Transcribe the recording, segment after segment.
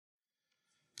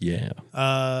Yeah.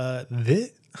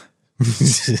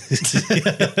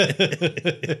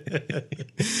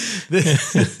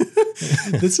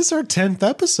 This is our 10th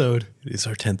episode. It's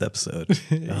our 10th episode.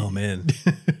 Oh man,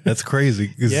 that's crazy.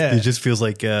 'Cause Yeah. It just feels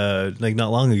like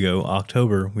not long ago,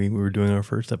 October, we were doing our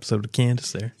first episode of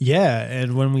Candace there. Yeah,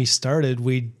 and when we started,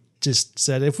 we just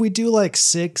said if we do like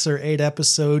 6 or 8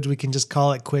 episodes, we can just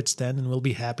call it quits then, and we'll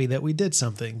be happy that we did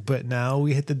something. But now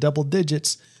we hit the double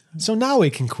digits, so now we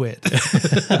can quit.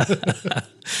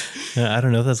 I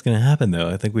don't know if that's going to happen though.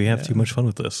 I think we have too much fun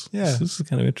with this. Yeah. This is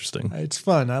kind of interesting. It's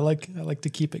fun. I like to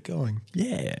keep it going.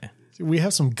 Yeah. We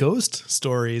have some ghost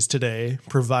stories today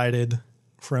provided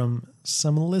from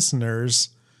some listeners.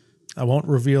 I won't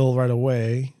reveal right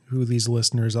away who these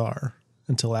listeners are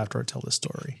until after I tell the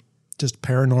story. Just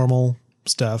paranormal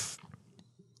stuff.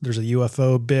 There's a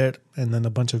UFO bit and then a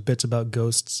bunch of bits about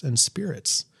ghosts and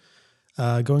spirits.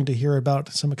 Going to hear about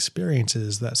some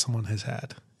experiences that someone has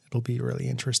had. It'll be really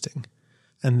interesting.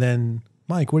 And then,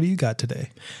 Mike, what do you got today?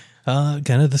 Kind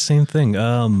of the same thing.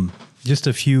 Just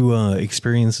a few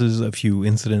experiences, a few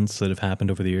incidents that have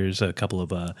happened over the years. A couple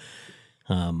of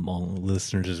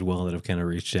listeners as well that have kind of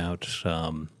reached out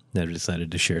that have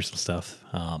decided to share some stuff.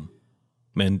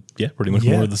 And yeah, pretty much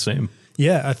more of the same.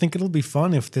 Yeah, I think it'll be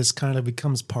fun if this kind of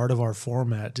becomes part of our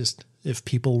format. Just if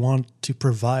people want to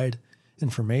provide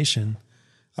information,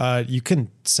 you can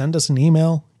send us an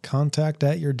email,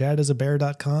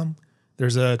 contact@yourdadisabear.com.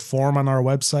 There's a form on our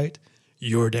website,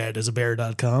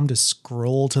 yourdadisabear.com, to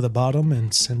scroll to the bottom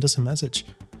and send us a message.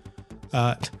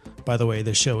 By the way,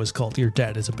 this show is called Your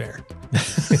Dad is a Bear.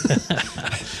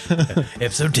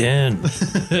 Episode 10.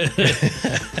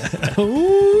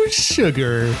 Oh,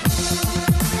 sugar.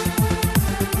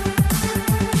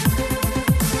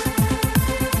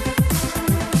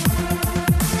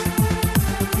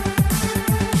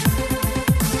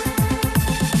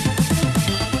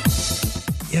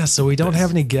 Yeah, so we don't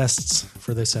have any guests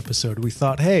for this episode. We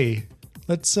thought, hey,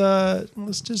 let's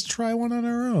just try one on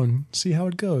our own, see how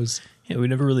it goes. Yeah, we've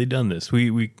never really done this.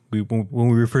 We when we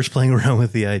were first playing around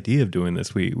with the idea of doing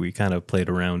this, we kind of played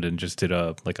around and just did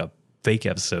a fake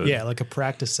episode. Yeah, like a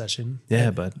practice session.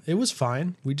 Yeah, but it was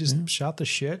fine. We just shot the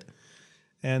shit.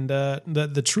 And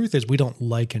the truth is we don't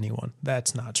like anyone.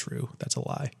 That's not true. That's a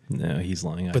lie. No, he's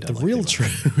lying. But the real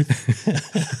truth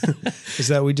is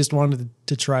that we just wanted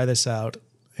to try this out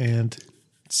and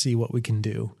see what we can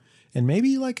do. And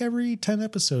maybe like every 10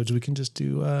 episodes, we can just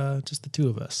do just the two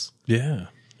of us. Yeah.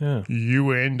 Yeah.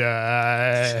 You and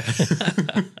I.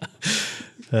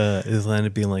 It'll end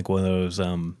up being like one of those,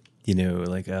 long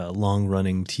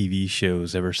running TV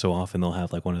shows. Ever so often they'll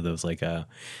have like one of those like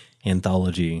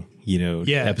anthology,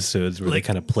 episodes where they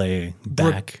kind of play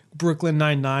back. Brooklyn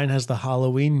Nine-Nine has the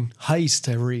Halloween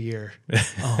heist every year.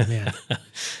 Oh, man.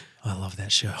 I love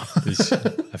that show.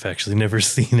 I've actually never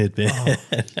seen it, man.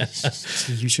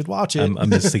 So you should watch it. I'm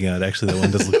missing out. Actually, that one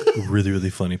does look really,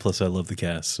 really funny. Plus, I love the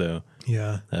cast. So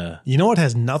yeah. You know what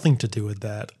has nothing to do with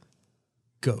that?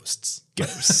 Ghosts.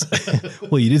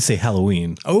 Well, you did say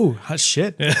Halloween. Oh,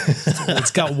 shit.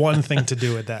 It's got one thing to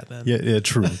do with that then. Yeah,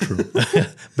 true.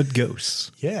 But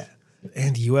ghosts. Yeah.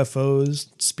 And UFOs,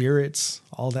 spirits,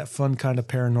 all that fun kind of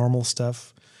paranormal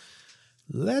stuff.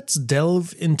 Let's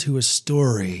delve into a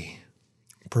story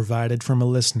provided from a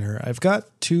listener. I've got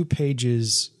 2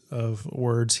 pages of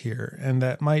words here, and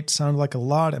that might sound like a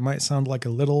lot. It might sound like a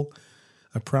little.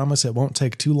 I promise it won't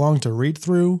take too long to read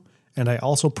through, and I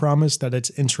also promise that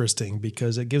it's interesting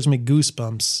because it gives me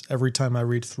goosebumps every time I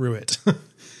read through it.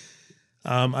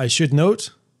 I should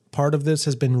note, part of this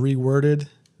has been reworded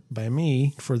by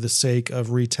me for the sake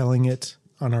of retelling it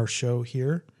on our show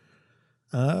here.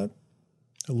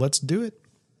 Let's do it.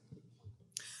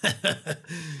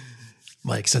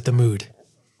 Mike, set the mood.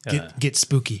 Get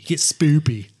spooky. Get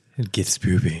spoopy. Get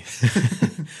spoopy.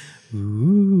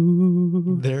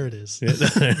 Ooh. There it is.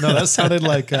 No, that sounded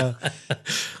like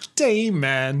Dame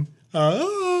Man.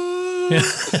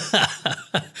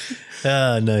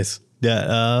 Nice.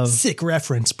 Yeah. Sick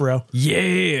reference, bro.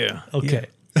 Yeah. Okay.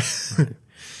 Yeah.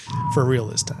 For real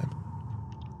this time.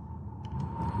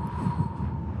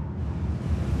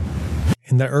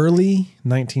 In the early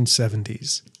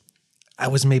 1970s, I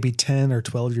was maybe 10 or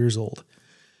 12 years old.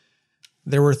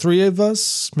 There were 3 of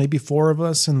us, maybe 4 of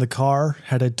us in the car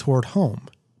headed toward home.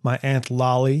 My Aunt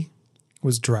Lolly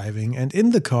was driving, and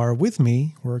in the car with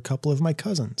me were a couple of my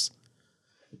cousins.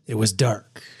 It was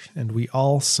dark, and we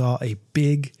all saw a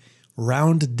big,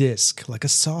 round disc like a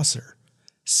saucer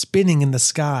spinning in the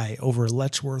sky over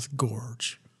Letchworth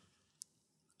Gorge.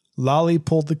 Lolly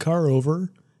pulled the car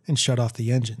over and shut off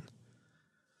the engine.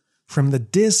 From the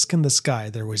disc in the sky,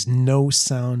 there was no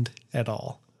sound at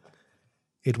all.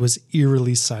 It was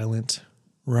eerily silent,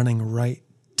 running right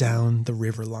down the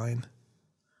river line.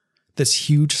 This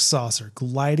huge saucer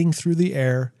gliding through the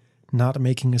air, not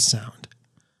making a sound.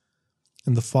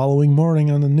 And the following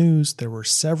morning on the news, there were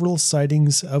several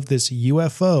sightings of this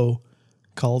UFO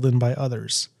called in by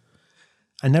others.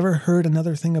 I never heard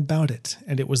another thing about it,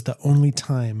 and it was the only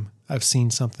time I've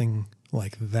seen something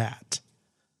like that.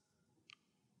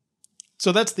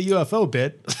 So that's the UFO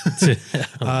bit,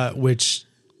 which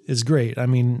is great. I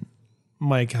mean,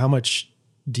 Mike, how much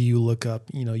do you look up,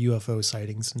 UFO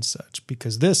sightings and such?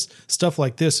 Because this stuff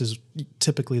like this is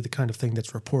typically the kind of thing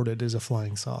that's reported as a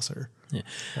flying saucer. Yeah.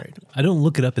 Right. I don't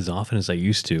look it up as often as I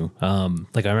used to. I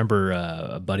remember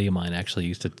a buddy of mine actually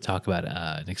used to talk about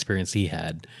an experience he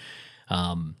had,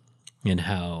 and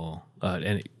how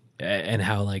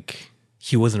like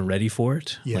he wasn't ready for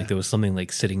it. Yeah. Like there was something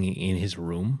like sitting in his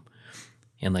room.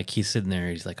 And like he's sitting there,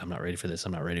 he's like, I'm not ready for this.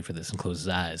 I'm not ready for this, and closes his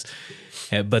eyes.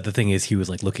 But the thing is, he was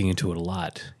like looking into it a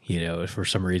lot. For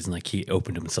some reason, like he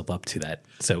opened himself up to that.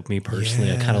 So me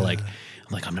personally, I kind of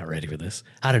I'm not ready for this.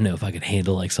 I don't know if I could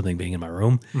handle like something being in my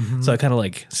room. Mm-hmm. So I kind of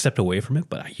like stepped away from it.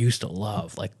 But I used to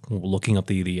love like looking up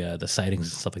the sightings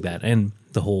and stuff like that, and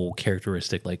the whole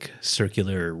characteristic like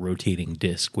circular rotating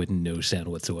disc with no sound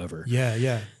whatsoever.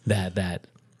 Yeah. That.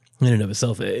 In and of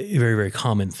itself, a very, very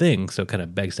common thing. So it kind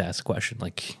of begs to ask the question,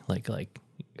 like,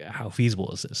 how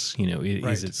feasible is this?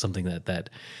 Is it something that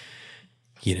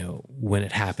when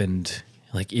it happened,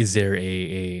 like, is there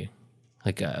a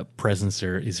presence,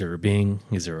 or is there a being?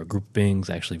 Is there a group of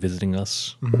beings actually visiting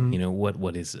us? Mm-hmm.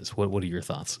 What is this? What are your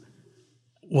thoughts?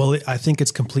 Well, I think it's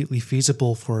completely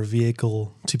feasible for a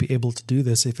vehicle to be able to do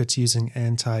this if it's using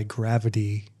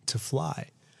anti-gravity to fly,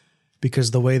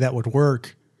 because the way that would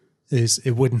work is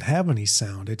it wouldn't have any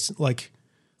sound. It's like,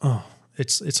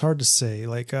 it's hard to say.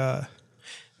 Like,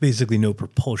 basically no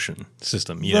propulsion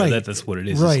system. That's what it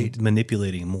is. Right. It's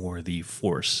manipulating more the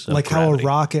force of like gravity. How a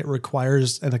rocket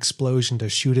requires an explosion to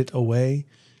shoot it away.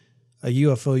 A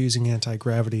UFO using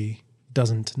anti-gravity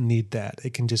doesn't need that.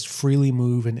 It can just freely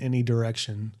move in any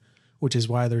direction, which is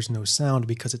why there's no sound,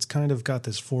 because it's kind of got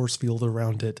this force field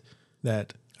around it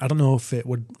that I don't know if it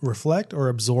would reflect or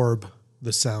absorb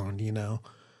the sound,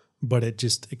 but it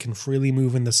can freely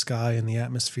move in the sky and the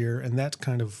atmosphere. And that's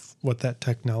kind of what that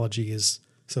technology is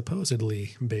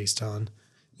supposedly based on.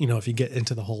 If you get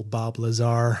into the whole Bob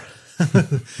Lazar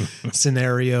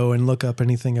scenario and look up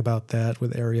anything about that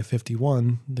with Area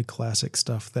 51, the classic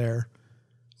stuff there,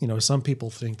 some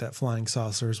people think that flying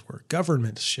saucers were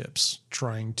government ships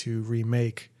trying to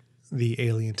remake the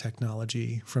alien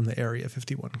technology from the Area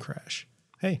 51 crash.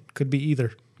 Hey, could be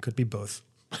either, could be both.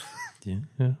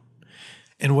 Yeah.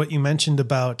 And what you mentioned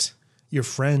about your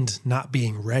friend not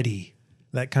being ready,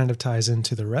 that kind of ties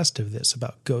into the rest of this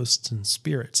about ghosts and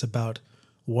spirits, about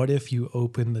what if you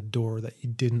open the door that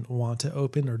you didn't want to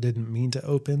open or didn't mean to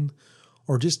open,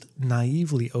 or just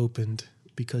naively opened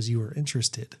because you were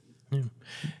interested. Yeah.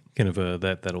 Kind of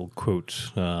that old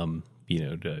quote,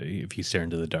 if you stare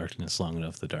into the darkness long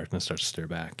enough, the darkness starts to stare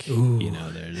back. Ooh.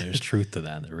 There's truth to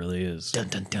that. There really is. Dun,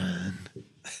 dun, dun.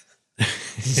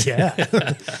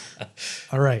 Yeah.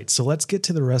 All right. So let's get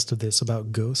to the rest of this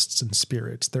about ghosts and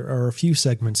spirits. There are a few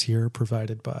segments here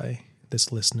provided by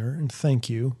this listener, and thank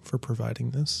you for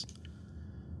providing this.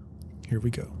 Here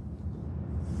we go.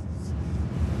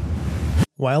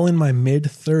 While in my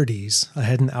mid-30s, I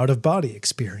had an out-of-body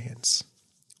experience.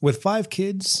 With 5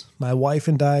 kids, my wife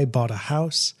and I bought a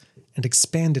house and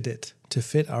expanded it to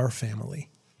fit our family.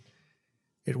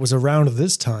 It was around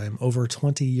this time, over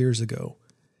 20 years ago,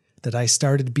 that I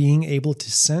started being able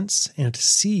to sense and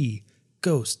see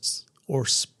ghosts or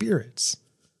spirits.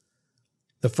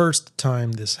 The first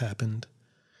time this happened,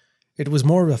 it was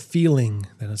more of a feeling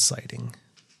than a sighting.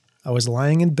 I was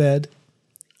lying in bed.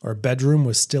 Our bedroom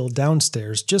was still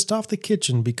downstairs, just off the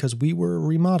kitchen because we were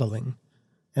remodeling,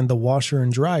 and the washer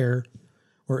and dryer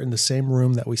were in the same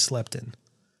room that we slept in.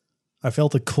 I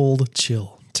felt a cold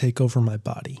chill take over my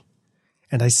body,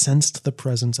 and I sensed the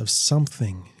presence of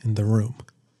something in the room.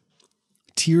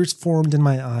 Tears formed in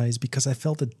my eyes because I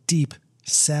felt a deep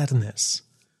sadness.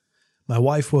 My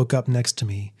wife woke up next to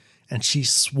me, and she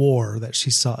swore that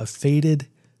she saw a faded,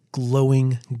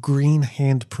 glowing green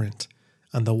handprint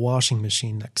on the washing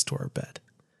machine next to our bed,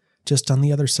 just on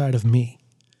the other side of me.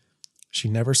 She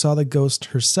never saw the ghost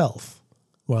herself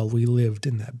while we lived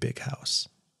in that big house.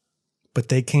 But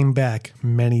they came back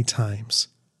many times,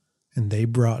 and they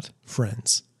brought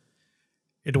friends.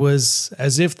 It was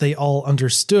as if they all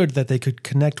understood that they could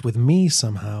connect with me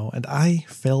somehow, and I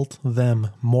felt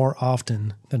them more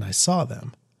often than I saw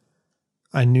them.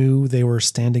 I knew they were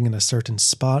standing in a certain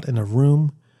spot in a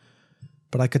room,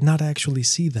 but I could not actually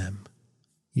see them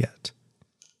yet.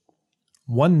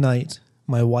 One night,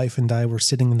 my wife and I were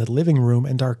sitting in the living room,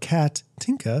 and our cat,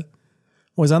 Tinka,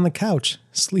 was on the couch,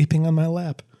 sleeping on my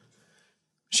lap.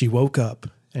 She woke up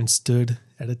and stood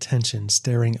at attention,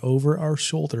 staring over our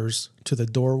shoulders to the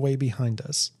doorway behind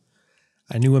us.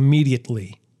 I knew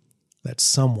immediately that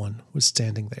someone was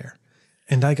standing there,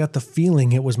 and I got the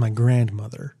feeling it was my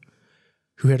grandmother,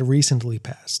 who had recently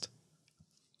passed.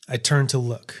 I turned to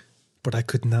look, but I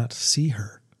could not see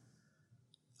her.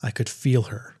 I could feel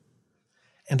her,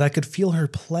 and I could feel her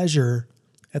pleasure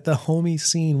at the homey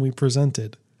scene we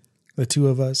presented. The two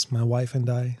of us, my wife and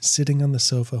I, sitting on the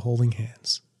sofa holding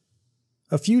hands.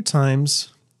 A few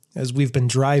times, as we've been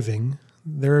driving,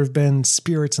 there have been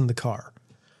spirits in the car.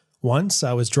 Once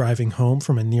I was driving home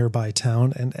from a nearby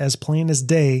town, and as plain as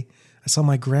day, I saw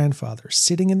my grandfather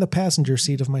sitting in the passenger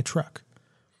seat of my truck.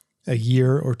 A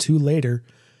year or two later,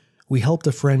 we helped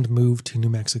a friend move to New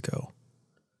Mexico.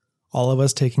 All of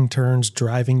us taking turns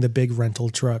driving the big rental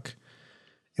truck.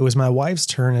 It was my wife's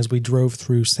turn as we drove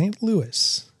through St.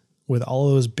 Louis, with all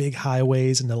those big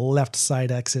highways and the left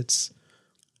side exits.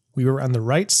 We were on the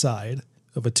right side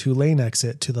of a 2-lane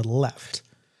exit to the left,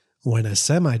 when a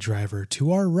semi-driver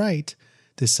to our right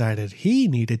decided he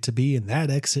needed to be in that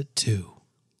exit too.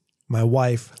 My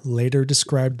wife later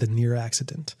described the near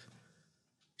accident.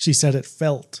 She said it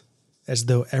felt as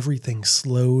though everything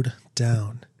slowed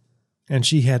down, and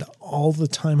she had all the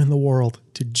time in the world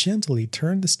to gently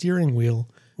turn the steering wheel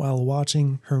while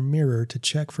watching her mirror to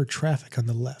check for traffic on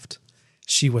the left.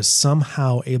 She was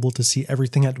somehow able to see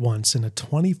everything at once in a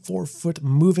 24-foot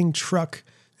moving truck,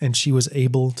 and she was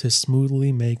able to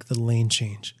smoothly make the lane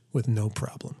change with no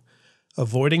problem,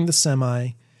 avoiding the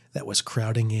semi that was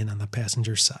crowding in on the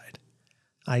passenger side.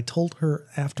 I told her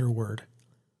afterward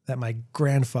that my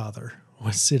grandfather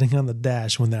was sitting on the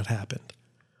dash when that happened.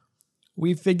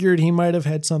 We figured he might have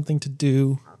had something to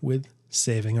do with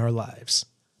saving our lives.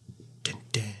 Dun,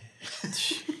 dun.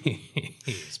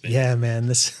 Yeah, man,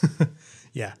 this...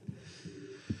 Yeah.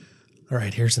 All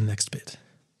right, here's the next bit.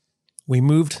 We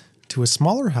moved to a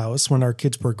smaller house when our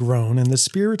kids were grown, and the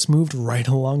spirits moved right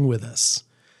along with us.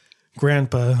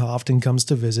 Grandpa often comes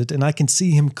to visit, and I can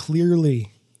see him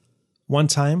clearly. One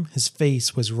time, his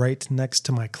face was right next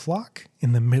to my clock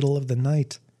in the middle of the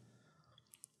night.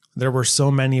 There were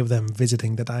so many of them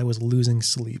visiting that I was losing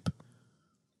sleep.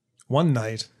 One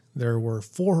night, there were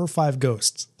 4 or 5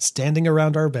 ghosts standing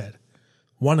around our bed.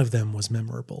 One of them was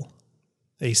memorable.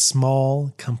 A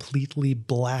small, completely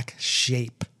black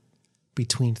shape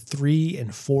between 3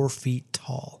 and 4 feet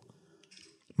tall.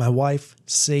 My wife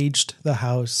saged the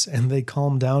house and they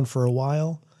calmed down for a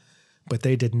while, but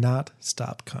they did not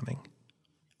stop coming.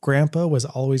 Grandpa was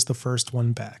always the first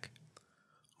one back.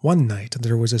 One night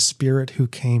there was a spirit who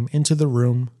came into the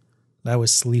room. I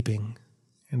was sleeping,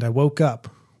 and I woke up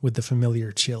with the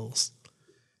familiar chills.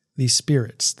 These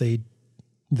spirits,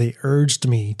 they urged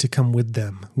me to come with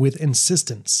them, with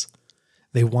insistence.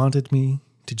 They wanted me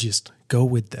to just go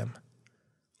with them.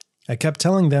 I kept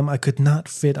telling them I could not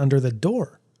fit under the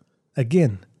door.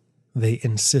 Again, they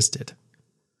insisted.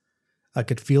 I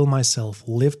could feel myself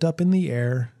lift up in the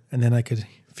air, and then I could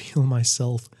feel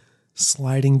myself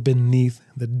sliding beneath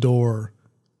the door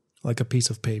like a piece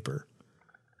of paper.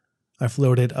 I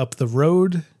floated up the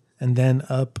road and then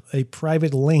up a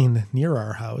private lane near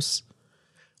our house.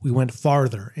 We went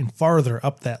farther and farther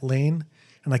up that lane,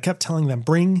 and I kept telling them,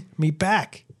 bring me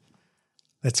back.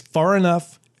 That's far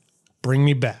enough. Bring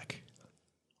me back.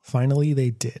 Finally, they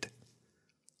did.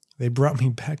 They brought me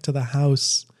back to the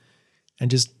house and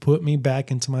just put me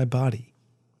back into my body.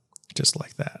 Just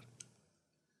like that.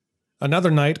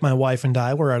 Another night, my wife and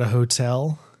I were at a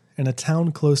hotel in a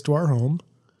town close to our home.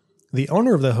 The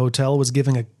owner of the hotel was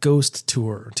giving a ghost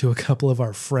tour to a couple of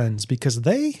our friends because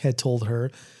they had told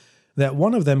her that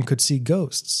one of them could see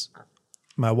ghosts.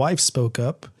 My wife spoke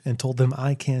up and told them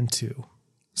I can too,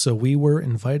 so we were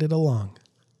invited along.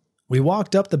 We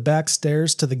walked up the back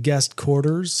stairs to the guest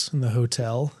quarters in the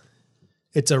hotel.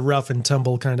 It's a rough and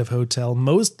tumble kind of hotel,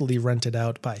 mostly rented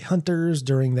out by hunters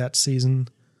during that season.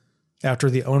 After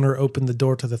the owner opened the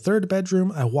door to the 3rd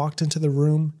bedroom, I walked into the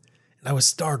room, and I was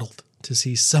startled to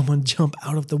see someone jump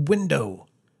out of the window.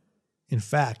 In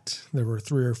fact, there were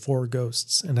 3 or 4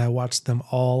 ghosts, and I watched them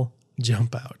all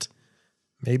jump out.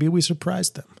 Maybe we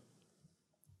surprised them.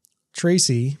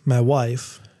 Tracy, my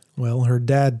wife, well, her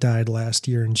dad died last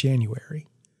year in January.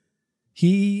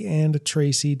 He and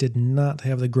Tracy did not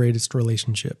have the greatest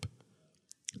relationship.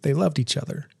 They loved each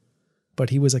other, but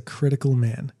he was a critical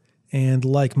man, and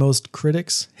like most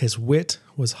critics, his wit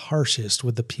was harshest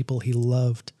with the people he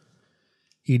loved.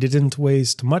 He didn't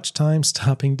waste much time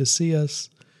stopping to see us.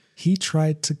 He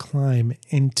tried to climb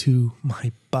into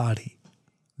my body.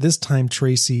 This time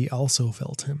Tracy also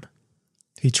felt him.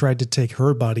 He tried to take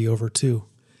her body over too.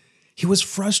 He was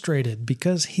frustrated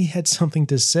because he had something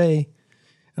to say,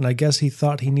 and I guess he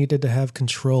thought he needed to have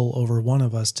control over one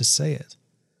of us to say it.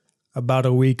 About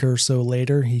a week or so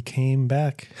later, he came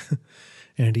back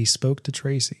and he spoke to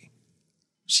Tracy.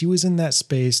 She was in that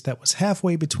space that was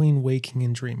halfway between waking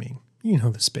and dreaming. You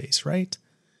know the space, right?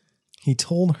 He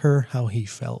told her how he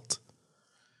felt.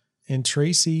 And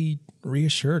Tracy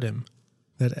reassured him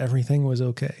that everything was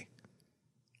okay.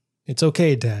 "It's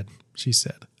okay, Dad," she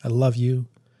said. "I love you.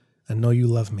 I know you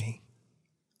love me."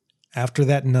 After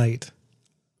that night,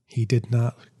 he did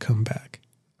not come back.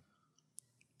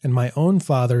 And my own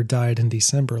father died in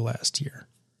December last year.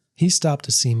 He stopped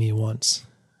to see me once,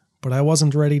 but I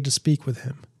wasn't ready to speak with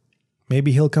him.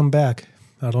 Maybe he'll come back.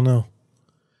 I don't know.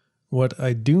 What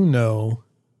I do know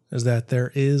is that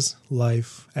there is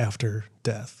life after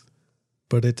death,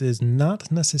 but it is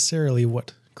not necessarily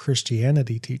what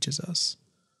Christianity teaches us.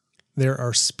 There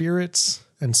are spirits,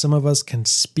 and some of us can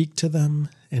speak to them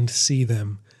and see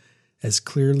them as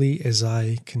clearly as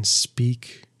I can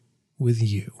speak with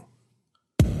you.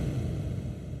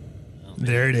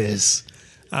 There it is.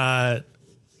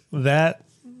 That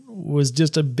was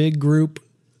just a big group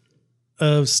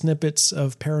of snippets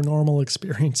of paranormal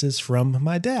experiences from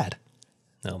my dad.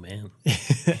 Oh, man.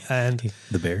 And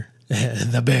The bear?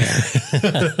 the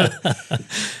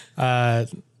bear.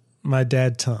 My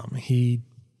dad, Tom,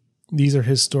 these are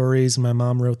his stories. My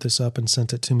mom wrote this up and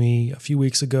sent it to me a few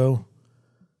weeks ago.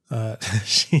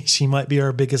 She might be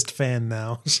our biggest fan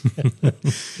now.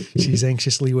 She's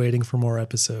anxiously waiting for more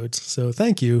episodes. So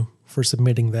thank you for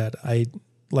submitting that.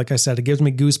 Like I said, it gives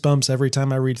me goosebumps every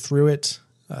time I read through it,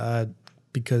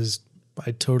 because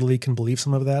I totally can believe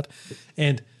some of that.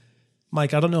 And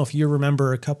Mike, I don't know if you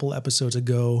remember a couple episodes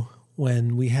ago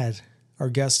when we had our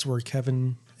guests were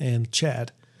Kevin and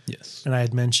Chad. Yes. And I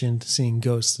had mentioned seeing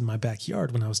ghosts in my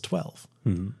backyard when I was 12.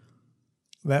 Mm-hmm.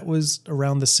 That was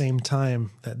around the same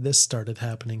time that this started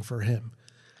happening for him.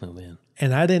 Oh, man.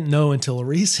 And I didn't know until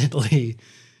recently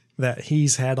that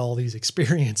he's had all these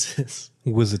experiences.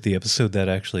 Was it the episode that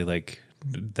actually, like,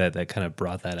 that kind of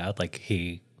brought that out? Like,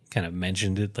 he kind of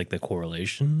mentioned it, like the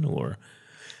correlation, or?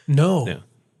 No. Yeah.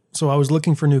 So I was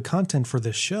looking for new content for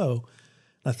this show.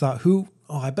 I thought,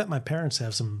 I bet my parents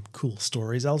have some cool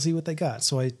stories. I'll see what they got.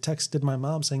 So I texted my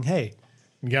mom saying, "Hey,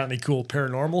 you got any cool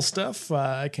paranormal stuff?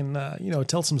 I can,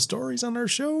 tell some stories on our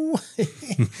show."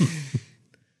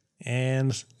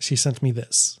 And she sent me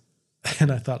this.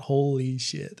 And I thought, holy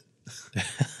shit.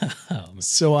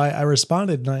 So I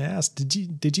responded and I asked,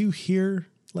 did you hear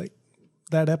like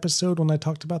that episode when I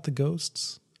talked about the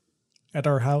ghosts at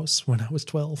our house when I was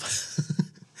 12?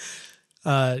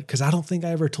 Because I don't think I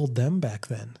ever told them back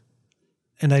then.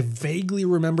 And I vaguely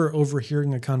remember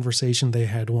overhearing a conversation they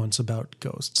had once about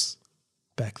ghosts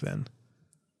back then.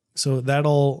 So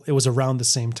it was around the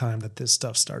same time that this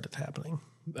stuff started happening.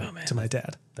 Oh, man. To my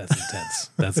dad. That's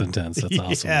intense. That's intense. That's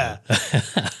awesome. Yeah.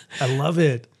 I love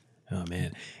it. Oh,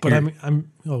 man. But go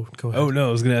ahead. Oh, no.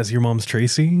 I was going to ask, your mom's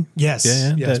Tracy? Yes.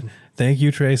 Yeah. Yes. Thank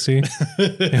you, Tracy.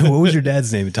 What was your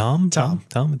dad's name? Tom? Tom.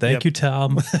 Thank you,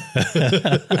 Tom.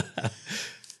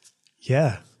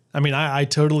 Yeah. I mean, I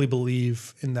totally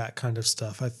believe in that kind of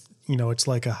stuff. It's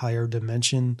like a higher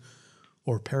dimension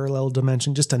or parallel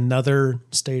dimension, just another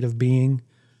state of being.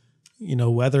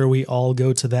 Whether we all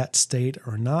go to that state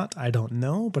or not, I don't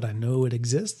know, but I know it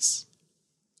exists.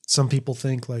 Some people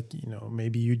think like,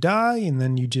 maybe you die and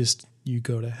then you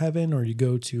go to heaven or you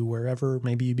go to wherever,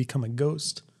 maybe you become a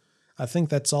ghost. I think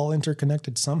that's all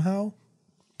interconnected somehow,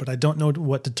 but I don't know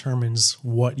what determines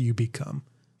what you become.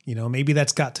 Maybe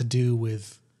that's got to do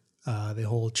with the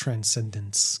whole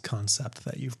transcendence concept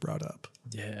that you've brought up.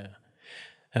 Yeah.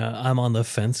 I'm on the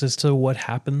fence as to what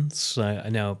happens. I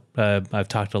know I've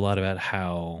talked a lot about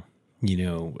how,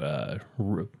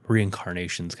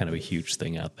 reincarnation is kind of a huge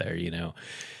thing out there,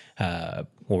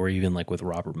 or even like with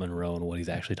Robert Monroe and what he's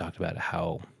actually talked about,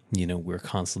 how, we're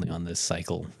constantly on this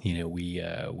cycle.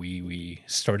 We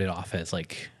started off as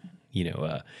like,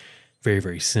 very,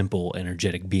 very simple,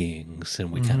 energetic beings,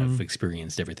 and we kind of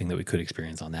experienced everything that we could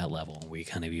experience on that level. We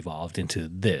kind of evolved into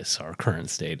this, our current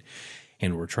state,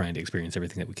 and we're trying to experience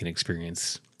everything that we can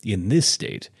experience in this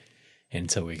state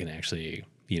until we can actually,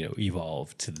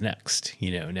 evolve to the next.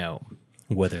 Now,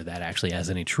 whether that actually has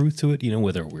any truth to it,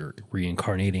 whether we're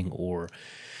reincarnating or,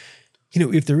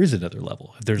 if there is another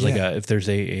level, if there's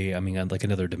like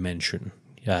another dimension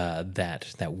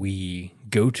that we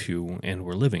go to and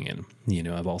we're living in.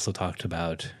 I've also talked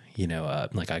about,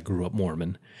 like I grew up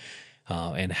Mormon,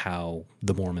 and how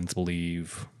the Mormons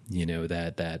believe,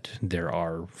 that there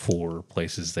are 4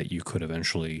 places that you could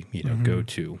eventually, go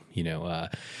to.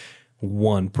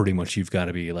 One, pretty much you've got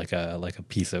to be like a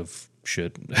piece of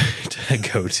shit to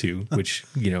go to, which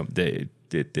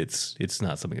it's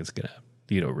not something that's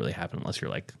gonna really happen unless you're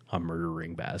like a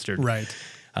murdering bastard, Right.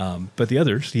 But the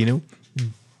others, the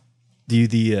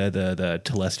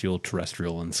telestial,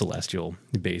 terrestrial, and celestial,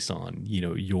 based on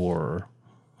your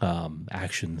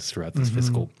actions throughout this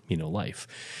physical life.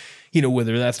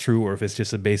 Whether that's true or if it's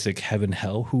just a basic heaven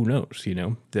hell, who knows?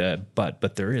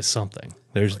 But there is something.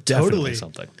 There's definitely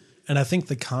something. And I think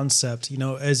the concept,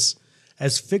 as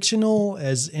fictional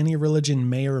as any religion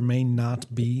may or may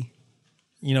not be,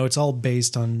 it's all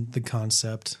based on the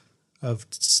concept of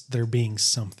there being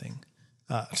something.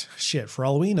 For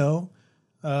all we know,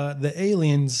 the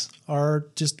aliens are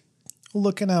just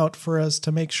looking out for us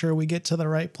to make sure we get to the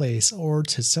right place or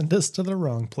to send us to the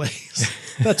wrong place.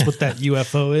 That's what that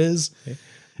UFO is.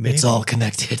 Maybe. It's all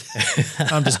connected.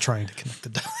 I'm just trying to connect the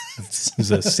dots. It's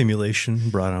a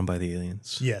simulation brought on by the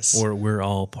aliens. Yes. Or we're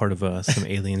all part of some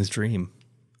alien's dream.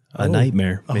 A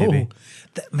nightmare, maybe.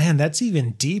 That's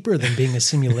even deeper than being a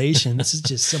simulation. This is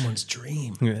just someone's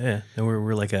dream. Yeah. And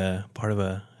we're like a part of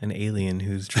an alien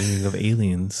who's dreaming of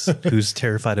aliens, who's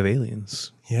terrified of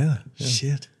aliens. Yeah.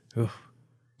 Shit. Oof.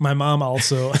 My mom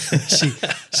also,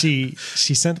 she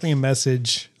sent me a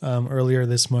message earlier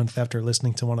this month after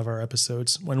listening to one of our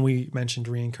episodes when we mentioned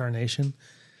reincarnation.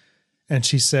 And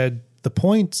she said,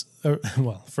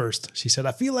 first she said,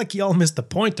 I feel like y'all missed the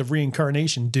point of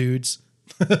reincarnation, dudes.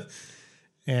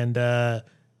 And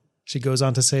she goes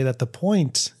on to say that the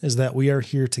point is that we are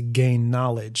here to gain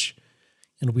knowledge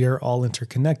and we are all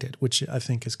interconnected, which I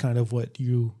think is kind of what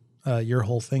your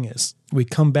whole thing is. We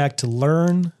come back to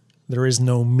learn. There is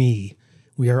no me.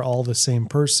 We are all the same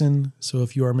person. So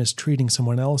if you are mistreating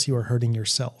someone else, you are hurting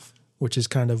yourself, which is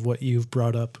kind of what you've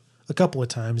brought up a couple of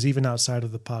times, even outside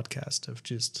of the podcast, of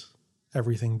just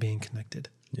everything being connected.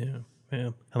 Yeah.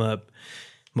 I'm a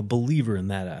believer in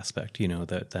that aspect,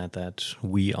 that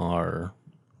we are,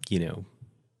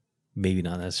 maybe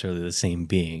not necessarily the same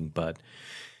being, but,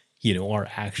 our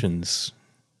actions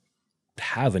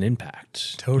have an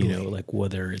impact. Totally. Like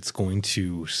whether it's going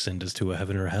to send us to a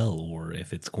heaven or hell, or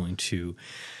if it's going to,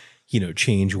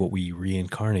 change what we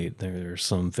reincarnate. There's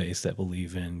some faiths that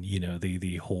believe in,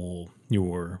 the whole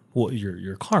your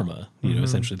karma,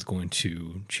 essentially it's going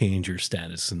to change your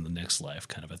status in the next life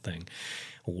kind of a thing.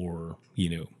 Or,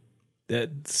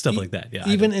 stuff like that. Yeah.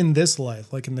 Even in this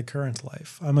life, like in the current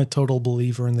life, I'm a total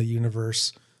believer in the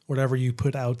universe. Whatever you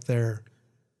put out there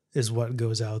is what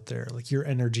goes out there. Like your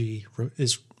energy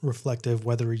is reflective,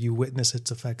 whether you witness its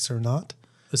effects or not.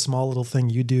 A small little thing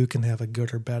you do can have a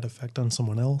good or bad effect on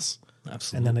someone else.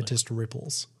 Absolutely. And then it just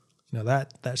ripples. That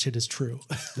shit is true.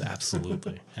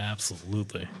 Absolutely.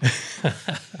 Absolutely.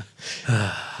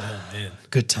 Oh, man.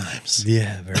 Good times.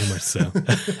 Yeah, very much so.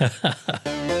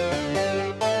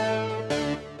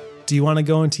 Do you want to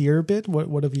go into your bit?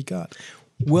 What have you got?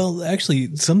 Well,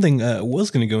 actually, something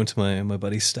was going to go into my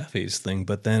buddy Steffi's thing,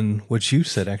 but then what you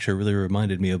said actually really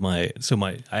reminded me of I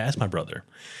asked my brother,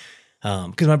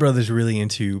 because my brother's really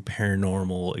into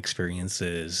paranormal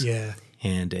experiences. Yeah.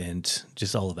 And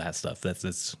just all of that stuff.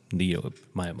 That's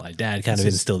my dad kind of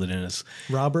instilled it in us.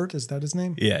 Robert, is that his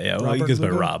name? Yeah. Well, he goes by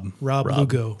Rob. Rob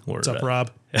Lugo. What's up,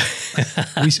 Rob?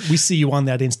 we see you on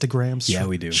that Instagram. Yeah,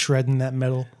 we do. Shredding that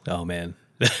metal. Oh man.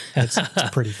 It's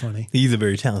pretty funny. He's a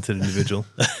very talented individual,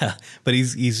 but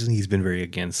he's been very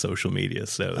against social media.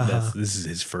 So this is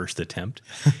his first attempt,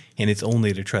 and it's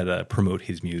only to try to promote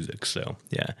his music. So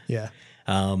yeah.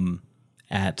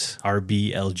 At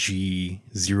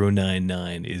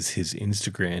RBLG099 is his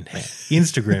Instagram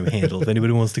handle. If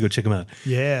anybody wants to go check him out,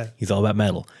 he's all about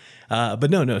metal. But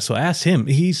no. So I asked him.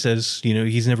 He says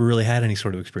he's never really had any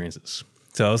sort of experiences.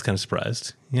 So I was kind of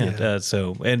surprised. Yeah.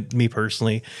 And me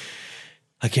personally,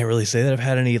 I can't really say that I've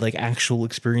had any like actual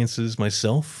experiences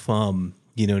myself.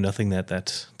 Nothing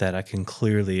that I can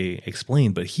clearly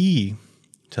explain. But he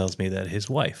tells me that his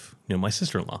wife, my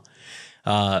sister-in-law,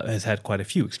 has had quite a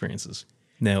few experiences.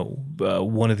 Now,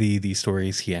 one of the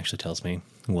stories he actually tells me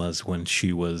was when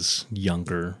she was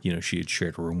younger. She had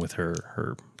shared a room with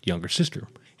her younger sister,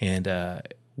 and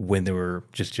when they were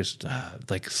just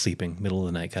like sleeping, middle of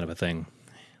the night kind of a thing,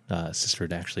 sister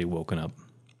had actually woken up.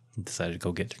 Decided to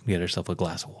go get herself a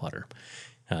glass of water.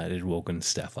 It had woken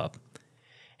Steph up.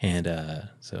 And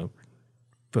so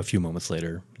a few moments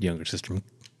later, the younger sister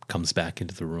comes back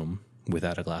into the room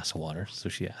without a glass of water. So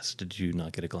she asks, did you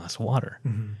not get a glass of water?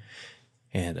 Mm-hmm.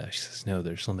 And she says, no,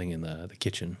 there's something in the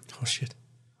kitchen. Oh, shit.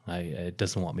 It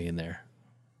doesn't want me in there.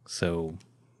 So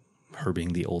her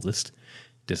being the oldest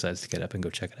decides to get up and go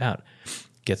check it out.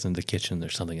 Gets into the kitchen.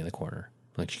 There's something in the corner.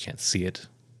 Like she can't see it.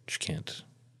 She can't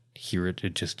hear it.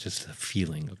 It just a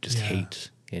feeling of just hate,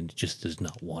 and just does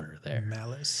not want her there.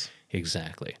 Malice.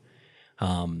 Exactly.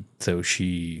 So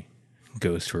she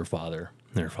goes to her father,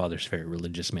 and her father's a very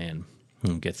religious man,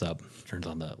 who gets up, turns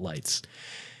on the lights,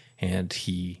 and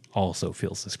he also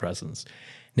feels this presence.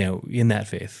 Now, in that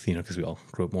faith, because we all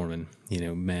grew up Mormon,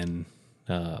 men,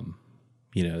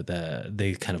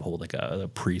 they kind of hold like a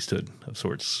priesthood of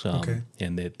sorts,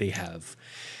 and they have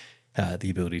the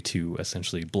ability to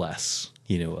essentially bless,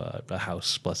 a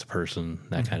house, bless a person,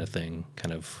 that kind of thing,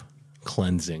 kind of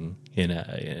cleansing in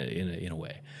a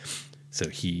way. So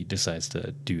he decides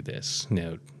to do this.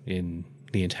 Now, in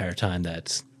the entire time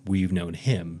that we've known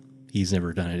him, he's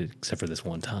never done it except for this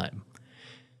one time.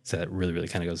 So that really, really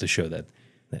kind of goes to show that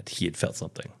he had felt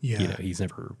something. Yeah. He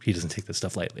doesn't take this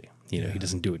stuff lightly. He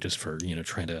doesn't do it just for,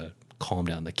 trying to calm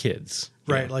down the kids.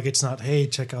 Right. Like it's not, hey,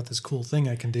 check out this cool thing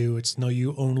I can do. It's no,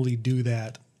 you only do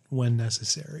that when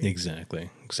necessary. Exactly.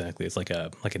 It's like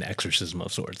an exorcism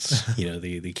of sorts.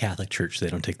 The Catholic Church, they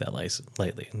don't take that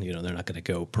lightly. They're not going to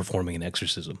go performing an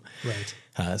exorcism.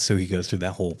 Right. So he goes through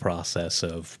that whole process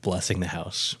of blessing the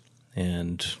house,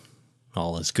 and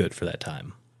all is good for that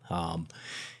time.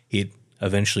 It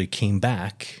eventually came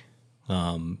back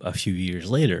a few years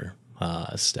later.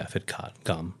 Steph had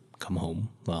come home,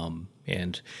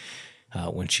 and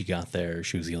when she got there,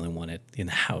 she was the only one in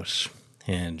the house,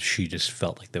 and she just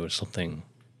felt like there was something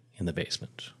in the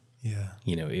basement. Yeah.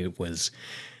 It was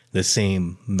the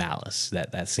same malice,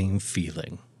 that same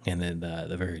feeling, and then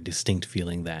the very distinct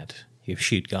feeling that if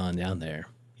she had gone down there,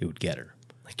 it would get her.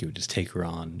 Like it would just take her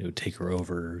on, it would take her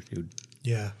over.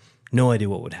 Yeah. No idea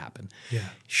what would happen. Yeah.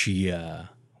 She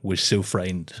was so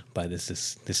frightened by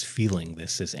this feeling,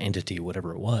 this entity,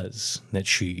 whatever it was, that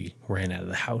she ran out of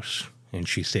the house, and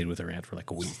she stayed with her aunt for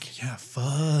like a week. Yeah,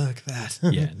 fuck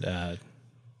that.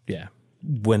 Yeah.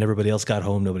 When everybody else got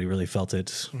home, nobody really felt it.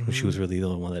 Mm-hmm. She was really the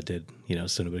only one that did,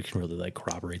 so nobody can really like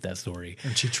corroborate that story.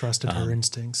 And she trusted her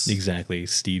instincts. Exactly.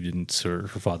 Her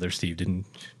father, Steve, didn't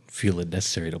feel it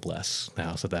necessary to bless the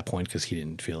house at that point because he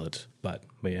didn't feel it. But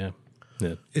yeah.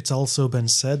 It's also been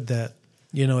said that,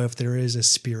 if there is a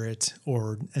spirit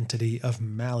or entity of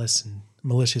malice and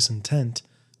malicious intent,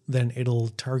 then it'll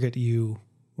target you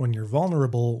when you're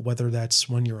vulnerable, whether that's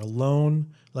when you're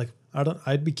alone. Like,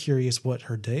 I'd be curious what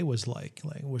her day was like.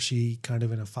 Like, was she kind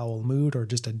of in a foul mood or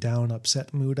just a down,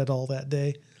 upset mood at all that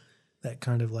day? That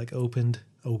kind of like opened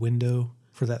a window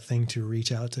for that thing to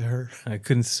reach out to her. I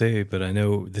couldn't say, but I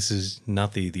know this is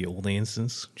not the only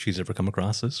instance she's ever come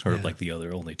across this, or like the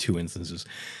other only two instances.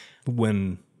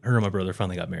 When her and my brother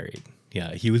finally got married,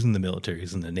 he was in the military, he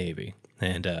was in the Navy,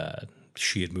 and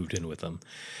she had moved in with them.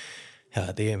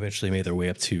 They eventually made their way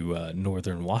up to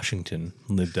northern Washington,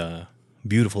 lived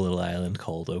beautiful little island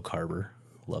called Oak Harbor.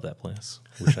 Love that place.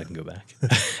 Wish I can go back.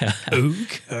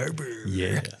 Oak Harbor.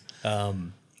 Yeah.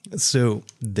 So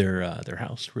their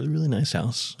house, really, really nice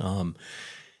house.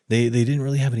 They didn't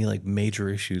really have any like major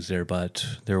issues there, but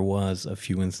there was a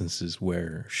few instances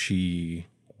where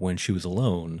when she was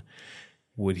alone,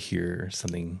 would hear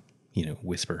something,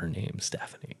 whisper her name,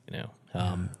 Stephanie.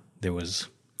 There was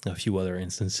a few other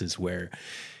instances where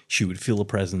she would feel a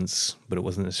presence, but it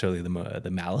wasn't necessarily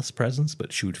the malice presence,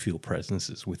 but she would feel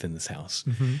presences within this house.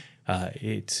 Mm-hmm.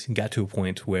 It got to a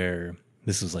point where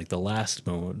this was like the last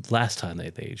time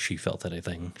she felt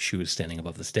anything. She was standing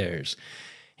above the stairs,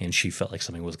 and she felt like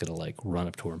something was going to like run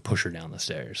up to her and push her down the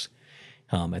stairs.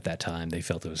 At that time, they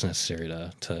felt it was necessary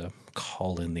to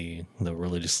call in the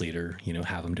religious leader,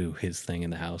 have him do his thing in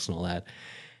the house and all that.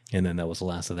 And then that was the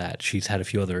last of that. She's had a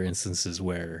few other instances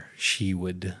where she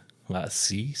would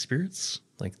see spirits.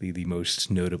 Like the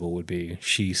most notable would be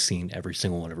she's seen every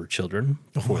single one of her children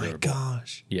before they were born. Oh my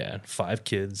gosh. Yeah, 5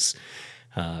 kids,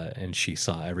 and she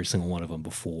saw every single one of them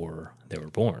before they were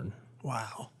born.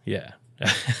 Wow. Yeah.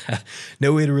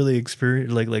 No way to really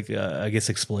experience, I guess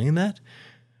explain that.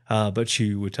 But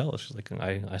she would tell us, she's like,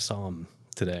 I saw him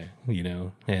today,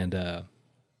 and I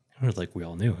was like, we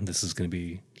all knew this is going to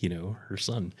be, her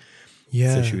son.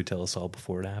 Yeah. So she would tell us all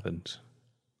before it happened.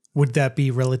 Would that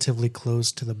be relatively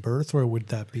close to the birth, or would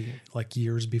that be like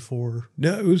years before?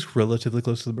 No, it was relatively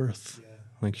close to the birth. Yeah.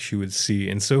 Like she would see,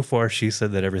 and so far she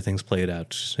said that everything's played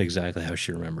out exactly how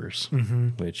she remembers,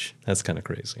 which that's kind of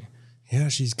crazy. Yeah,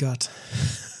 she's got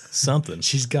something.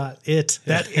 She's got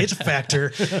that it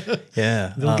factor.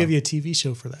 Yeah. They'll give you a TV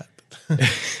show for that.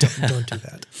 Don't do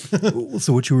that.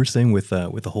 So what you were saying with the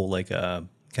whole like kind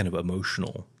of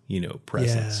emotional,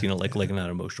 presence, like not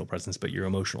emotional presence, but your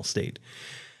emotional state.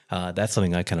 That's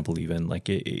something I kind of believe in. Like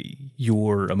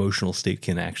your emotional state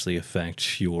can actually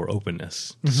affect your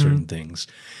openness to certain things.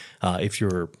 If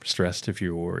you're stressed, if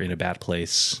you're in a bad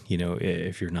place,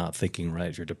 if you're not thinking right,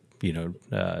 if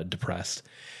you're depressed,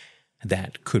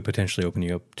 that could potentially open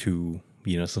you up to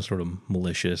some sort of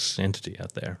malicious entity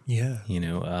out there. Yeah.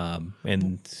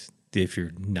 And if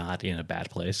you're not in a bad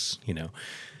place,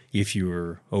 if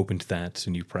you're open to that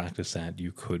and you practice that,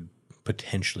 you could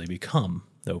potentially become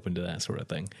open to that sort of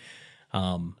thing.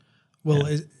 Well,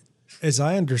 as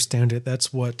I understand it,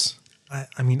 that's what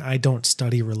I mean. I don't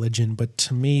study religion, but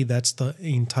to me, that's the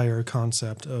entire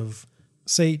concept of,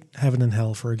 say, heaven and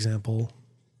hell, for example.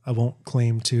 I won't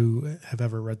claim to have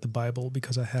ever read the Bible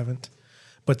because I haven't.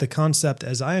 But the concept,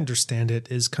 as I understand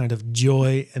it, is kind of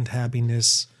joy and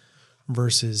happiness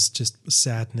versus just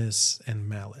sadness and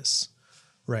malice,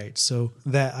 right? So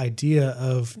that idea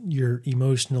of your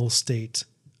emotional state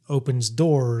opens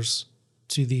doors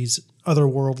to these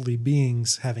otherworldly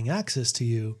beings having access to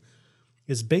you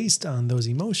is based on those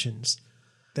emotions.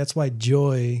 That's why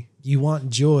you want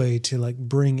joy to like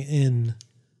bring in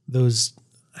those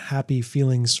happy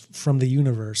feelings from the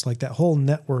universe, like that whole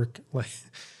network,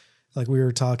 like we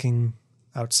were talking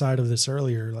outside of this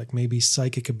earlier, like maybe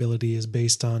psychic ability is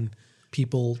based on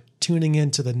people tuning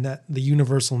into the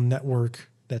universal network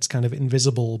that's kind of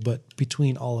invisible, but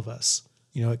between all of us,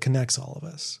 it connects all of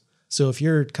us. So if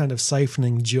you're kind of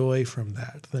siphoning joy from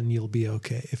that, then you'll be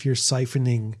okay. If you're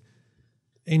siphoning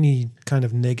any kind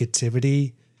of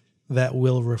negativity, that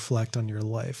will reflect on your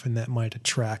life and that might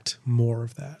attract more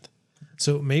of that.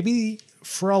 So maybe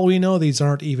for all we know, these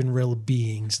aren't even real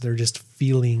beings. They're just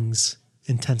feelings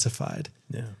intensified.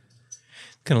 Yeah.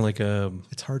 Kind of like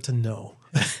it's hard to know.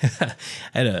 I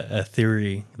had a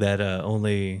theory that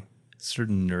only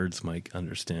certain nerds might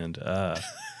understand.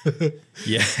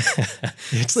 Yeah.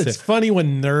 It's funny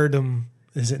when nerdom,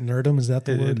 is it nerdom? Is that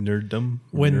the word? Nerddom.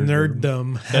 When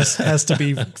nerddom has to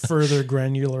be further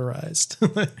granularized.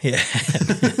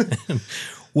 Yeah.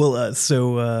 Well,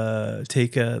 so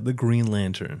take the Green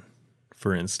Lantern,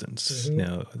 for instance. Mm-hmm.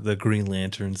 Now, the Green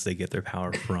Lanterns, they get their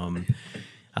power from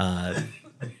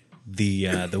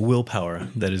the willpower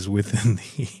that is within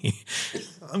the...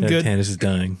 I'm good. Tannis is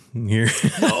dying here.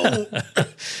 No.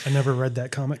 I never read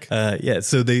that comic. Yeah,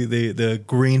 so the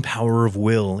green power of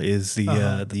will is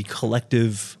the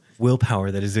collective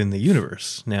willpower that is in the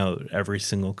universe. Now, every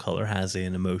single color has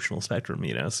an emotional spectrum,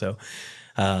 so...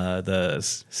 the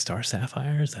Star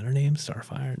Sapphire, is that her name?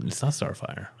 Starfire? It's not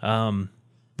Starfire.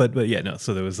 But yeah, no.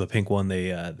 So there was the pink one.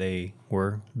 They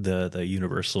were the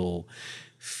universal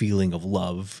feeling of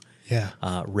love. Yeah.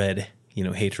 Red,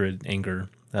 hatred, anger.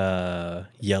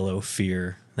 Yellow,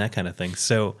 fear, that kind of thing.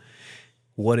 So,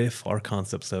 what if our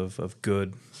concepts of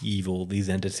good, evil, these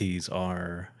entities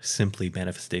are simply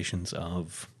manifestations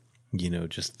of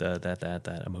just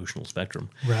that emotional spectrum.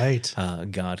 Right.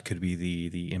 God could be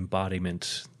the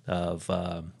embodiment of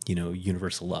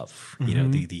universal love.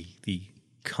 Mm-hmm. The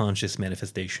conscious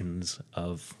manifestations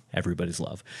of everybody's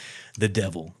love. The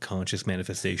devil, conscious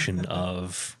manifestation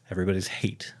of everybody's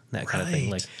hate. That kind of thing.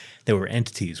 Like there were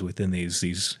entities within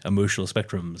these emotional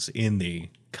spectrums in the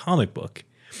comic book.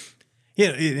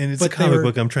 Yeah, and it's a comic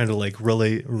book. I'm trying to like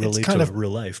relate to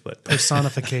real life, but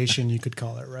personification, you could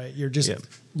call it, right? You're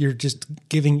just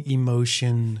giving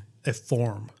emotion a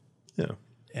form. Yeah.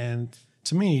 And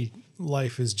to me,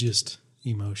 life is just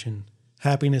emotion.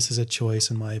 Happiness is a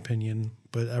choice, in my opinion,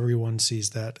 but everyone sees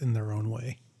that in their own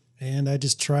way. And I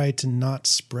just try to not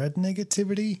spread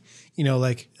negativity.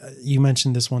 Like you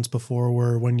mentioned this once before,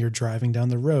 where when you're driving down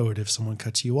the road, if someone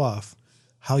cuts you off,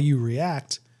 how you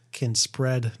react can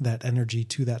spread that energy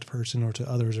to that person or to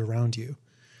others around you.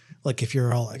 Like if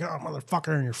you're all like, oh,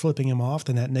 motherfucker, and you're flipping him off,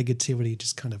 then that negativity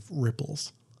just kind of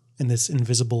ripples in this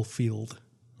invisible field.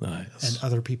 Nice. And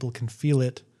other people can feel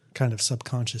it kind of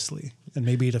subconsciously. And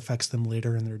maybe it affects them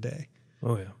later in their day.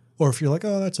 Oh, yeah. Or if you're like,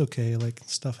 oh, that's okay, like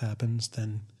stuff happens,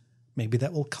 then maybe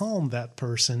that will calm that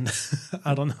person.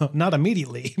 I don't know. Not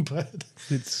immediately, but...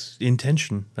 It's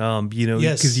intention, Yes.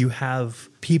 because you have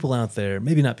people out there,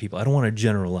 maybe not people, I don't want to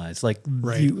generalize. Like,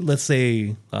 let's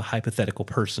say a hypothetical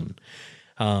person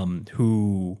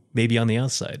who maybe on the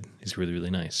outside is really,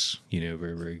 really nice,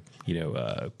 very, very,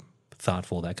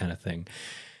 thoughtful, that kind of thing.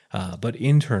 But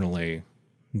internally,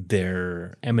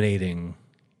 they're emanating...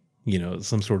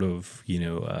 some sort of,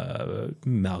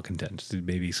 malcontent,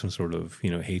 maybe some sort of,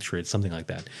 hatred, something like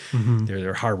that. Mm-hmm.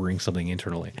 They're harboring something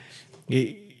internally.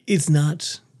 It's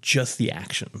not just the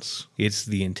actions; it's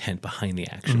the intent behind the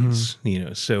actions.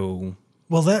 Mm-hmm. So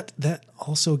well, that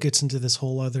also gets into this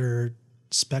whole other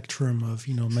spectrum of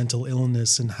mental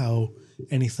illness and how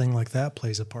anything like that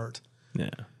plays a part. Yeah,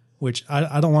 which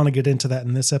I don't want to get into that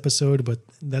in this episode, but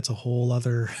that's a whole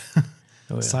other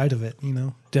side of it, you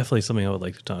know? Definitely something I would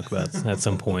like to talk about at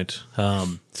some point.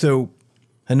 So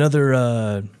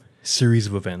another series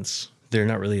of events. They're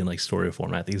not really in like story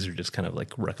format. These are just kind of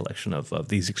like recollection of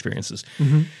these experiences.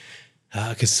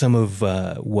 Because some of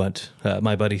what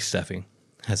my buddy Steffi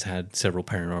has had several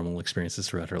paranormal experiences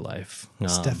throughout her life.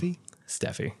 Steffi?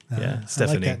 Steffi. Yeah.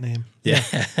 Stephanie. I like that name. Yeah.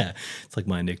 It's like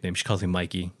my nickname. She calls me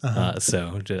Mikey.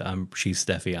 So she's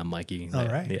Steffi. I'm Mikey. All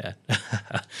right. Yeah.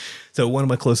 So one of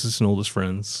my closest and oldest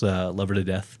friends, love her to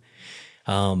death.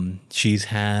 She's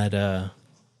had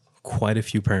quite a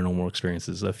few paranormal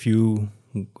experiences. A few,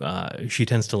 she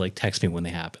tends to like text me when they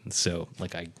happen. So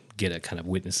like I get to kind of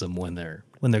witness them when they're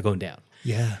going down.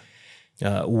 Yeah.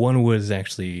 One was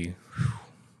actually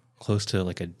close to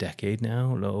like a decade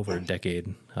now, no, over a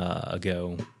decade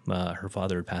ago. Her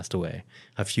father had passed away.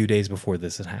 A few days before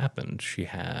this had happened, she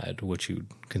had what you'd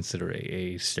consider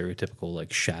a stereotypical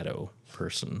like shadow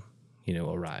person,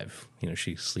 arrive.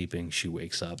 She's sleeping, she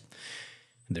wakes up,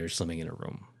 and there's something in her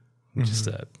room. Just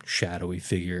a shadowy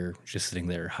figure just sitting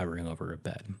there hovering over a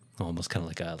bed, almost kind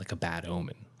of like a bad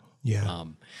omen. Yeah.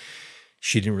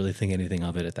 She didn't really think anything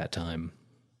of it at that time,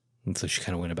 and so she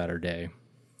kind of went about her day.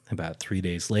 About 3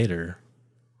 days later,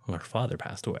 her father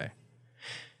passed away.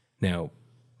 Now,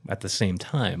 at the same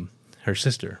time, her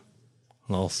sister,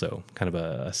 also kind of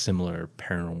a similar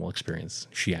paranormal experience.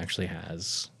 She actually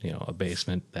has, a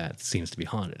basement that seems to be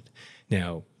haunted.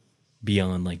 Now,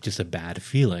 beyond like just a bad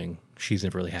feeling, she's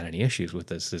never really had any issues with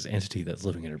this entity that's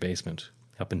living in her basement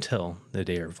up until the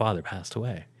day her father passed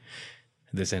away.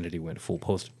 This entity went full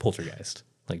poltergeist,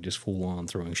 like just full on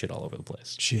throwing shit all over the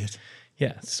place. Shit.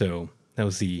 Yeah, so that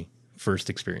was the first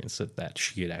experience that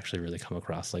she had actually really come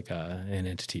across like an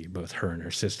entity, both her and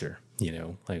her sister,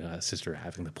 like a sister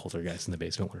having the poltergeist in the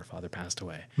basement when her father passed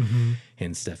away,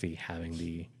 and Steffi having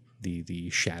the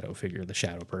shadow figure, the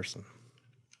shadow person.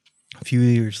 A few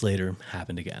years later,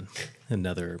 happened again.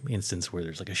 Another instance where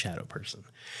there's like a shadow person.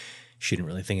 She didn't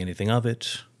really think anything of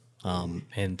it.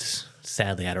 And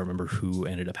sadly, I don't remember who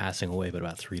ended up passing away, but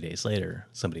about 3 days later,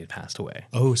 somebody had passed away.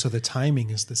 Oh, so the timing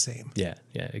is the same. Yeah,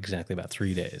 exactly, about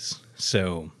 3 days.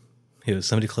 So it was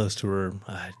somebody close to her,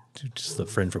 just a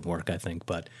friend from work, I think,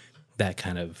 but that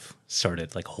kind of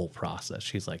started like a whole process.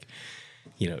 She's like,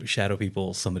 shadow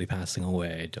people, somebody passing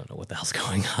away, don't know what the hell's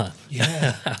going on.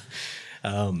 Yeah.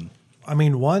 I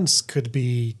mean, once could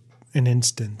be an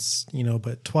instance,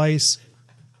 but twice,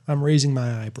 I'm raising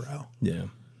my eyebrow. Yeah.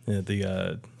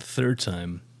 The third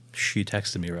time, she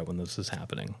texted me right when this was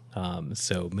happening.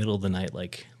 So middle of the night,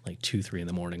 like 2, 3 in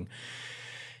the morning,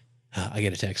 I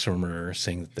get a text from her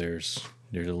saying that there's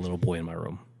a little boy in my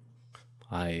room.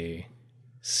 I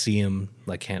see him,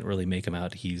 can't really make him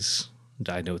out.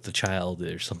 I know it's a child.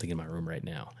 There's something in my room right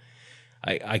now.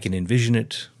 I can envision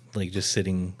it, just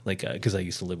sitting, because I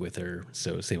used to live with her,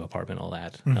 so same apartment, all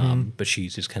that. But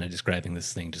she's just kind of describing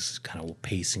this thing, just kind of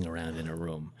pacing around in her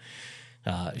room.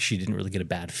 She didn't really get a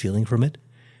bad feeling from it,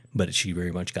 but she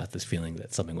very much got this feeling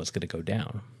that something was going to go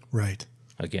down. Right.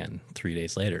 Again, 3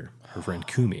 days later, her friend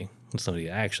Kumi,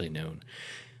 somebody I actually known,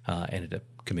 ended up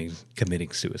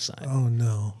committing suicide. Oh,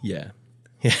 no. Yeah.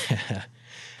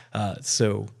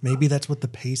 So maybe that's what the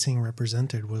pacing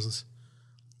represented, was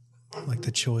like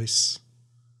the choice.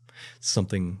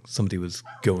 Somebody was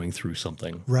going through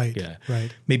something. Right. Yeah.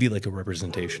 Right. Maybe like a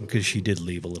representation, because she did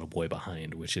leave a little boy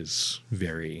behind, which is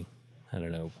very, I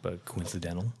don't know, but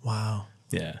coincidental. Wow.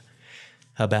 Yeah.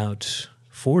 About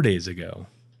 4 days ago,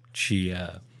 she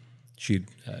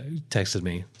texted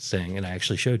me saying, and I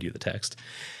actually showed you the text.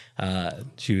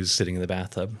 She was sitting in the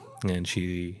bathtub, and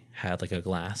she had like a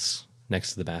glass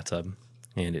next to the bathtub,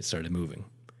 and it started moving.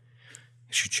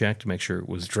 She checked to make sure it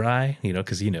was dry,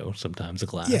 because sometimes a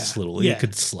glass it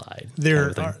could slide.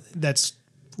 That's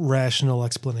rational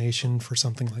explanation for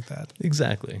something like that.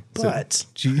 Exactly. But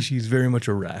so she's very much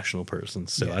a rational person,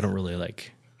 so I don't really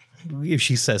if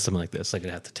she says something like this, I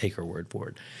could have to take her word for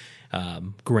it.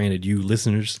 Granted, you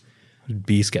listeners,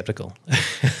 be skeptical.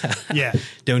 Yeah.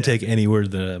 Don't take any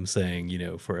word that I'm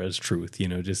saying, for as truth.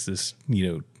 Just this,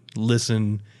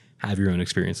 listen, have your own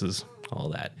experiences, all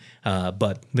that.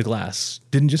 But the glass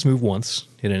didn't just move once.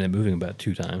 It ended up moving about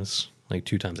 2 times,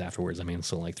 2 times afterwards.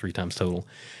 So 3 times total,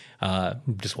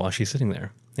 just while she's sitting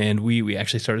there. And we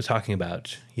actually started talking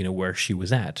about, where she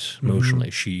was at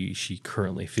emotionally. She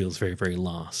currently feels very, very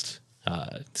lost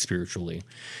spiritually.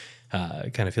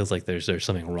 Kind of feels like there's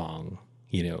something wrong,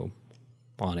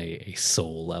 on a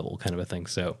soul level kind of a thing.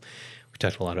 So we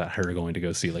talked a lot about her going to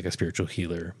go see a spiritual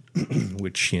healer,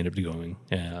 which she ended up going,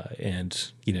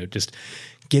 and just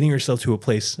getting herself to a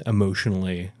place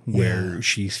emotionally where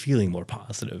she's feeling more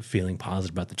positive, feeling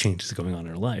positive about the changes going on in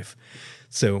her life.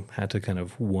 So had to kind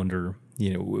of wonder,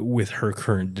 with her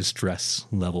current distress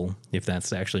level, if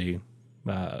that's actually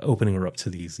opening her up to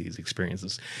these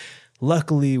experiences.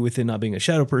 Luckily, with it not being a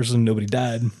shadow person, nobody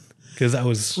died. Because I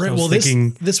was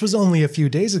thinking... This was only a few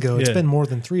days ago. It's Yeah. been more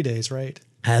than 3 days, right?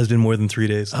 Has been more than 3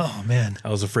 days. Oh, man. I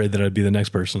was afraid that I'd be the next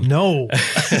person. No.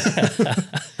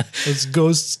 Those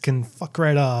ghosts can fuck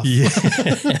right off. Yeah.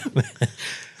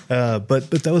 But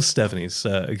that was Stephanie's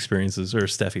experiences, or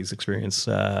Steffi's experience.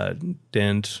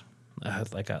 And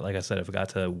like I said, I forgot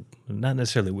to not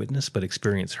necessarily witness, but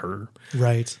experience her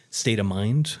Right. state of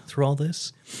mind through all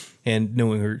this. And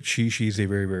knowing her, she's a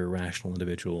very, very rational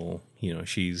individual.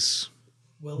 She's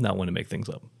not one to make things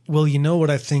up. Well, what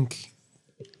I think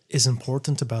is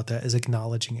important about that is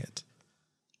acknowledging it.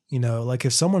 Like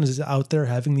if someone is out there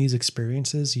having these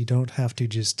experiences, you don't have to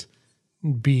just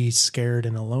be scared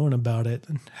and alone about it.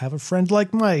 And have a friend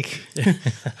like Mike.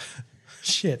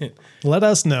 Shit. Let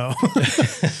us know.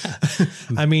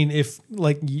 I mean, if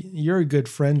you're a good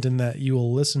friend in that you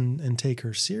will listen and take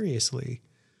her seriously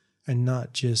and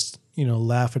not just,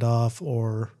 laugh it off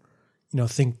or,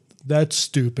 think that's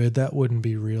stupid. That wouldn't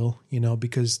be real,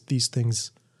 because these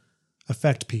things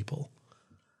affect people.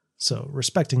 So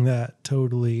respecting that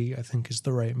totally, I think, is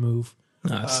the right move.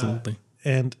 Absolutely.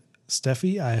 And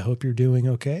Steffi, I hope you're doing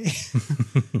okay.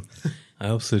 I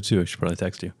hope so too. I should probably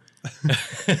text you.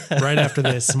 Right after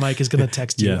this, Mike is going to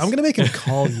text you. Yes. I'm going to make him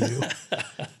call you.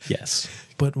 Yes.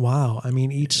 But wow, I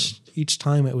mean, each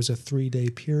time it was a 3-day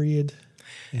period,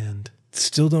 and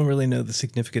Still don't really know the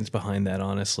significance behind that,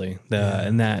 honestly.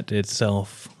 And that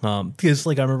itself, because I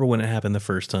remember when it happened the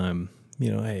first time,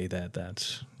 hey,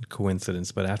 that's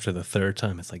coincidence. But after the third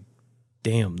time, it's like,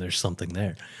 damn, there's something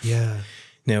there. yeah,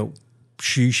 Now,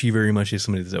 she very much is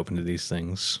somebody that's open to these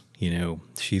things.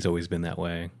 She's always been that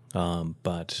way.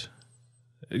 But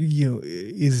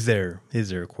is there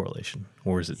a correlation,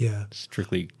 or is it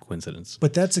strictly coincidence?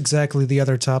 But that's exactly the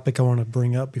other topic I want to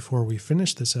bring up before we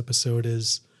finish this episode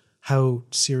is how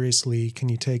seriously can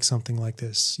you take something like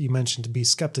this? You mentioned to be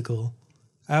skeptical.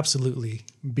 Absolutely.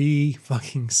 Be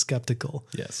fucking skeptical.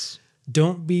 Yes.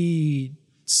 Don't be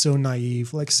so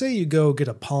naive. Like, say you go get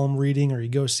a palm reading or you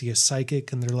go see a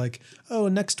psychic and they're like, oh,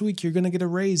 next week you're going to get a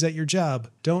raise at your job.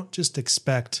 Don't just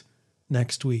expect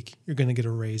next week you're going to get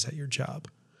a raise at your job.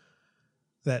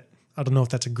 That, I don't know if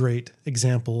that's a great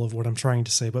example of what I'm trying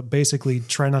to say, but basically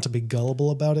try not to be gullible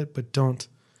about it, but don't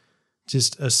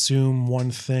just assume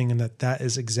one thing and that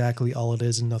is exactly all it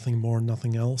is and nothing more,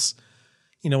 nothing else.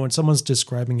 When someone's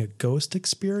describing a ghost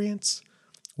experience,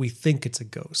 we think it's a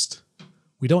ghost.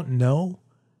 We don't know.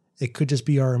 It could just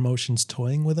be our emotions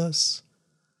toying with us.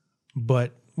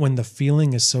 But when the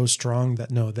feeling is so strong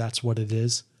that, no, that's what it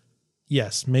is,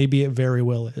 yes, maybe it very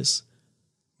well is,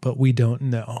 but we don't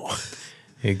know.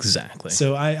 Exactly.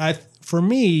 So I for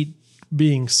me,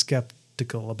 being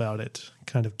skeptical about it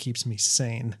kind of keeps me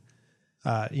sane.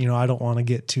 I don't want to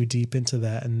get too deep into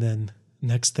that. And then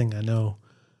next thing I know,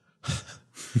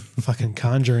 fucking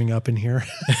conjuring up in here.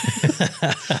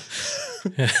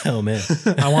 Oh man.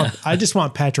 I just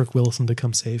want Patrick Wilson to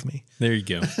come save me. There you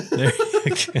go. There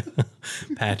you go.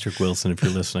 Patrick Wilson, if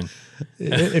you're listening.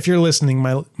 If you're listening,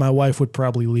 my wife would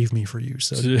probably leave me for you.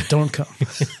 So don't come,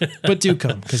 but do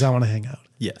come because I want to hang out.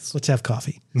 Yes. Let's have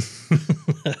coffee.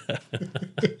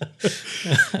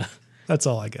 That's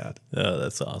all I got. Oh,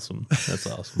 that's awesome. That's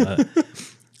awesome.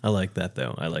 I like that,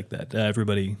 though. I like that.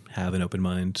 Everybody have an open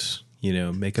mind.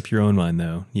 Make up your own mind,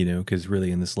 though, because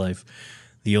really in this life,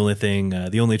 the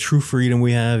only true freedom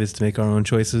we have is to make our own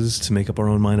choices, to make up our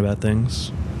own mind about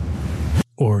things.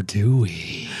 Or do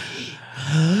we?